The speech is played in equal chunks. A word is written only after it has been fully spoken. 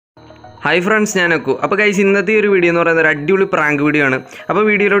Hi friends, Nanaku. Now guys, in this video, we will do a prank video. Now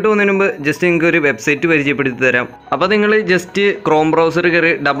video just a website to now just Chrome browser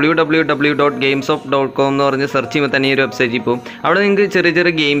www.gamesoft.com search website. Now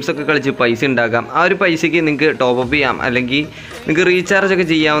you games top up recharge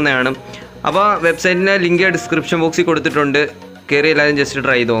website link description box just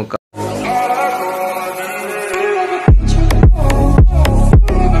try it.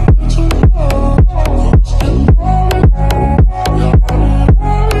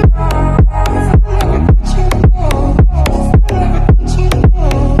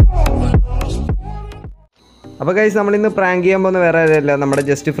 അപ്പോൾ guys നമ്മൾ ഇന്ന് prank ചെയ്യാൻ പോകുന്ന വേറെ ആരല്ല നമ്മുടെ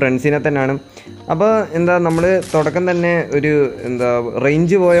just ഫ്രണ്ട്സിനെ തന്നെയാണ്. അപ്പോൾ എന്താ നമ്മൾ തുടക്കം തന്നെ ഒരു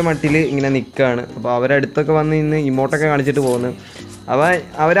റേഞ്ച് പോയ മട്ടിൽ ഇങ്ങനെ നിൽക്കുകയാണ്. അപ്പോൾ അവരടുത്തൊക്കെ വന്ന് ഇന്ന് ഇമോട്ടൊക്കെ കാണിച്ചിട്ട് പോകുന്നു. അപ്പോൾ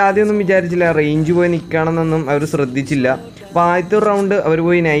അവരാദ്യമൊന്നും വിചാരിച്ചില്ല റേഞ്ച് പോയി നിൽക്കണമെന്നൊന്നും അവർ ശ്രദ്ധിച്ചില്ല. അപ്പോൾ ആദ്യത്തെ റൗണ്ട് അവർ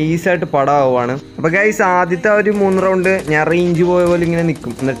പോയി നൈസായിട്ട് പടമാവുകയാണ്. അപ്പോൾ ഗൈസ് ആദ്യത്തെ ഒരു 3 റൗണ്ട് ഞാൻ റേഞ്ച് പോയ പോലെ ഇങ്ങനെ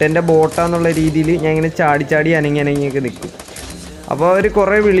നിൽക്കും. എന്നിട്ട് എൻ്റെ ബോട്ടാന്നുള്ള രീതിയിൽ ഞാൻ ഇങ്ങനെ ചാടി അനങ്ങിയൊക്കെ നിൽക്കും. അപ്പോൾ അവർ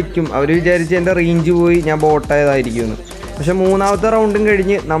കുറേ വിളിക്കും, അവർ വിചാരിച്ച് എൻ്റെ റേഞ്ച് പോയി ഞാൻ ബോട്ടായതായിരിക്കുമെന്ന്. പക്ഷേ മൂന്നാമത്തെ റൗണ്ടും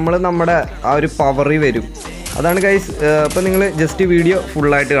കഴിഞ്ഞ് നമ്മുടെ ആ ഒരു പവറിൽ വരും. അതാണ് ഗൈസ്. അപ്പോൾ നിങ്ങൾ ജസ്റ്റ് വീഡിയോ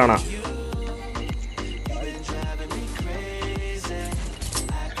ഫുള്ളായിട്ട് കാണാം.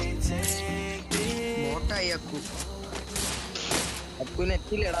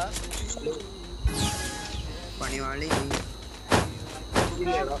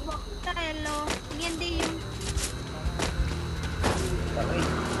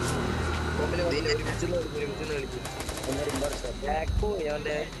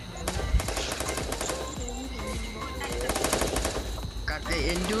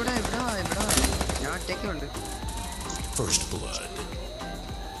 First blood.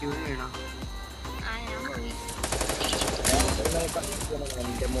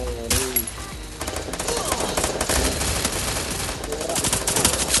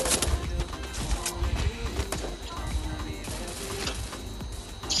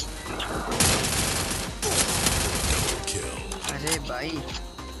 अरे भाई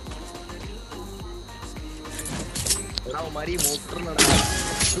हमारी मोटर लड़ा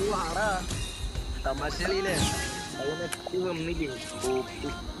तू हारा तमाशले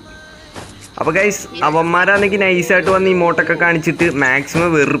അപ്പോൾ ഗൈസ് അവന്മാരാണെങ്കിൽ നൈസായിട്ട് വന്ന് ഇമോട്ടൊക്കെ കാണിച്ചിട്ട് മാക്സിമം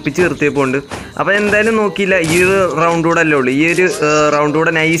വെറുപ്പിച്ച് നിർത്തിയപ്പോണ്ട്. അപ്പോൾ എന്തായാലും നോക്കിയില്ല, ഈ ഒരു റൗണ്ട് കൂടെ അല്ലേ ഉള്ളൂ, ഈ ഒരു റൗണ്ട്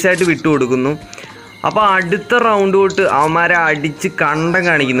കൂടെ നൈസായിട്ട് വിട്ടു കൊടുക്കുന്നു. അപ്പോൾ അടുത്ത റൗണ്ട് തൊട്ട് അവന്മാരെ അടിച്ച് കണ്ടം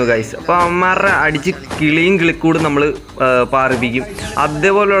കാണിക്കുന്നു ഗൈസ്. അപ്പോൾ അവന്മാരുടെ അടിച്ച് കിളിയും കിളിക്കൂടും നമ്മൾ പാറിപ്പിക്കും,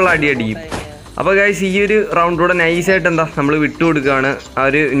 അതേപോലെയുള്ള അടിക്കും. അപ്പോൾ ഗൈസ് ഈ ഒരു റൗണ്ട് കൂടെ നൈസായിട്ട് നമ്മൾ വിട്ടു കൊടുക്കുകയാണ്. ആ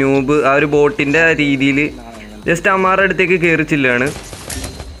ഒരു നൂബ് ആ ഒരു ബോട്ടിൻ്റെ രീതിയിൽ ജസ്റ്റ് അവന്മാരുടെ അടുത്തേക്ക് കയറി ചെല്ലുകയാണ്.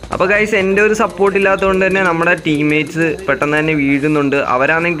 അപ്പോൾ ഗൈസ് എൻ്റെ ഒരു സപ്പോർട്ട് ഇല്ലാത്തതുകൊണ്ട് തന്നെ നമ്മുടെ ടീംമേറ്റ്സ് പെട്ടെന്ന് തന്നെ വീഴുന്നുണ്ട്.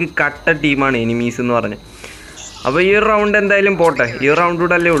 അവരാണെങ്കിൽ കട്ട ടീമാണ് എനിമീസ് എന്ന് പറഞ്ഞ്. അപ്പോൾ ഈ ഒരു റൗണ്ട് എന്തായാലും പോട്ടെ, ഈ ഒരു റൗണ്ട്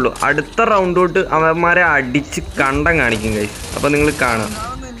കൂടെ അല്ലേ ഉള്ളൂ. അടുത്ത റൗണ്ട് തൊട്ട് അവന്മാരെ അടിച്ച് കണ്ടം കാണിക്കും ഗൈസ്. അപ്പോൾ നിങ്ങൾ കാണുക.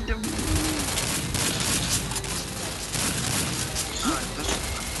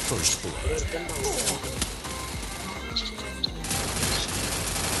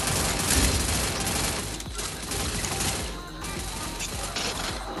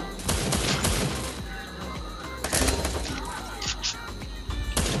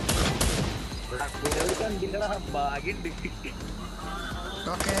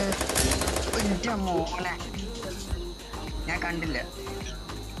 ഞാൻ കണ്ടില്ല,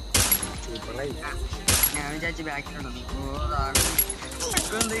 ഞാൻ വിചാരിച്ചു ബാക്കിലുണ്ടെന്ന്.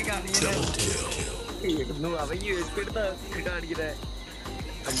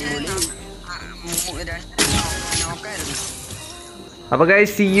 അപ്പോൾ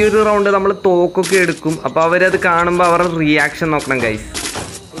ഗൈസ് ഈ ഒരു റൗണ്ട് നമ്മൾ തോക്കൊക്കെ എടുക്കും. അപ്പോൾ അവരത് കാണുമ്പോൾ അവരുടെ റിയാക്ഷൻ നോക്കണം ഗൈസ്.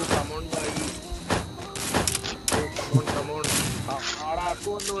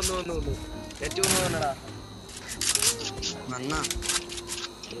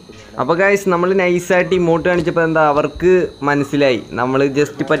 അപ്പോൾ ഗൈസ് നമ്മൾ നൈസായിട്ട് ഇമോട്ട് കാണിച്ചപ്പോൾ അവർക്ക് മനസ്സിലായി നമ്മൾ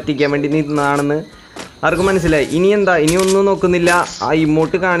ജസ്റ്റ് പറ്റിക്കാൻ വേണ്ടി നിന്നാണെന്ന് അവർക്ക് മനസ്സിലായി. ഇനി ഇനി ഒന്നും നോക്കുന്നില്ല, ആ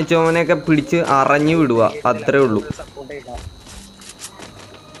ഇമോട്ട് കാണിച്ചവനെയൊക്കെ പിടിച്ച് അറഞ്ഞു വിടുക, അത്രേ ഉള്ളൂ.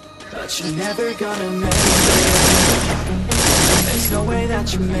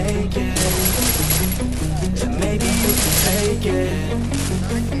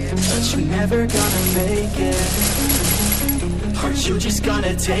 Aren't you just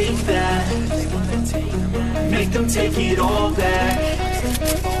gonna take that? Make them take it all back.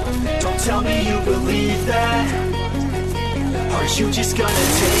 Don't tell me you believe that. Aren't you just gonna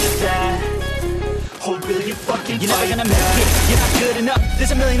take that? Or will you fucking fight? You're never gonna make it, you're not good enough.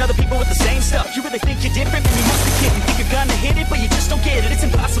 There's a million other people with the same stuff. You really think you're different? Man, you must be kidding. Think you're gonna hit it, but you just don't get it. It's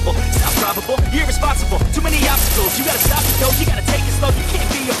impossible, it's not probable, you're irresponsible. Too many obstacles, you gotta stop it though. You gotta take it slow, you can't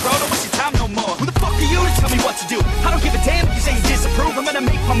be a pro. Don't waste your time no more. Who the fuck are you to tell me what to do? I don't give a damn if you say you disapprove. I'm gonna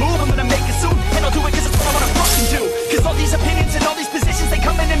make my move, I'm gonna make it soon. And I'll do it cause it's what I wanna fucking do. Cause all these opinions and all these positions, they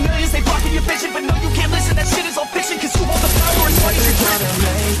come in millions, they blocking your vision. But no, you can't listen, that shit is all fiction. Cause you hold the power and what you're gonna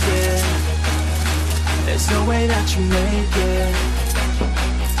make it. There's no way that you make it.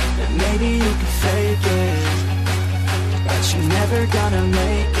 And maybe you can fake it, but you're never gonna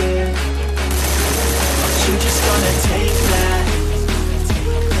make it. You just gonna take that,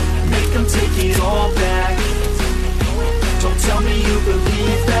 make them take it all back. Don't tell me you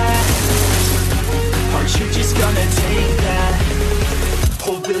believe that. Aren't you just gonna take that,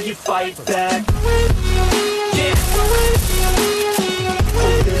 or will you fight back? Yeah.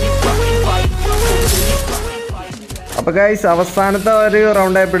 Or will you fucking fight? Or will you fucking fight back? അപ്പോൾ guys അവസാനത്തെ ഒരു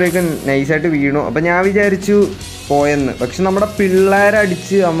round ആയപ്പോഴേക്കും നൈസായിട്ട് വീണു. അപ്പോൾ ഞാൻ വിചാരിച്ചു പോയെന്ന്, പക്ഷെ നമ്മുടെ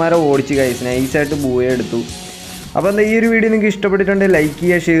പിള്ളേരടിച്ച് അമ്മമാരെ ഓടിച്ച് ഗൈസ് നൈസായിട്ട് എടുത്തു. അപ്പോൾ എന്താ ഈ ഒരു വീഡിയോ നിങ്ങൾക്ക് ഇഷ്ടപ്പെട്ടിട്ടുണ്ടെങ്കിൽ ലൈക്ക്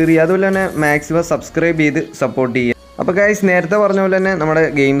ചെയ്യുക, ഷെയർ ചെയ്യുക, അതുപോലെ തന്നെ മാക്സിമം സബ്സ്ക്രൈബ് ചെയ്ത് സപ്പോർട്ട് ചെയ്യുക. അപ്പോൾ ഗൈസ് നേരത്തെ പറഞ്ഞ പോലെ തന്നെ നമ്മുടെ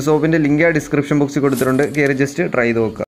ഗെയിം ഷോപ്പിൻ്റെ ലിങ്ക് ഡിസ്ക്രിപ്ഷൻ ബോക്സിൽ കൊടുത്തിട്ടുണ്ട്, കയറി ജസ്റ്റ് ട്രൈ ചെയ്ത് നോക്കുക.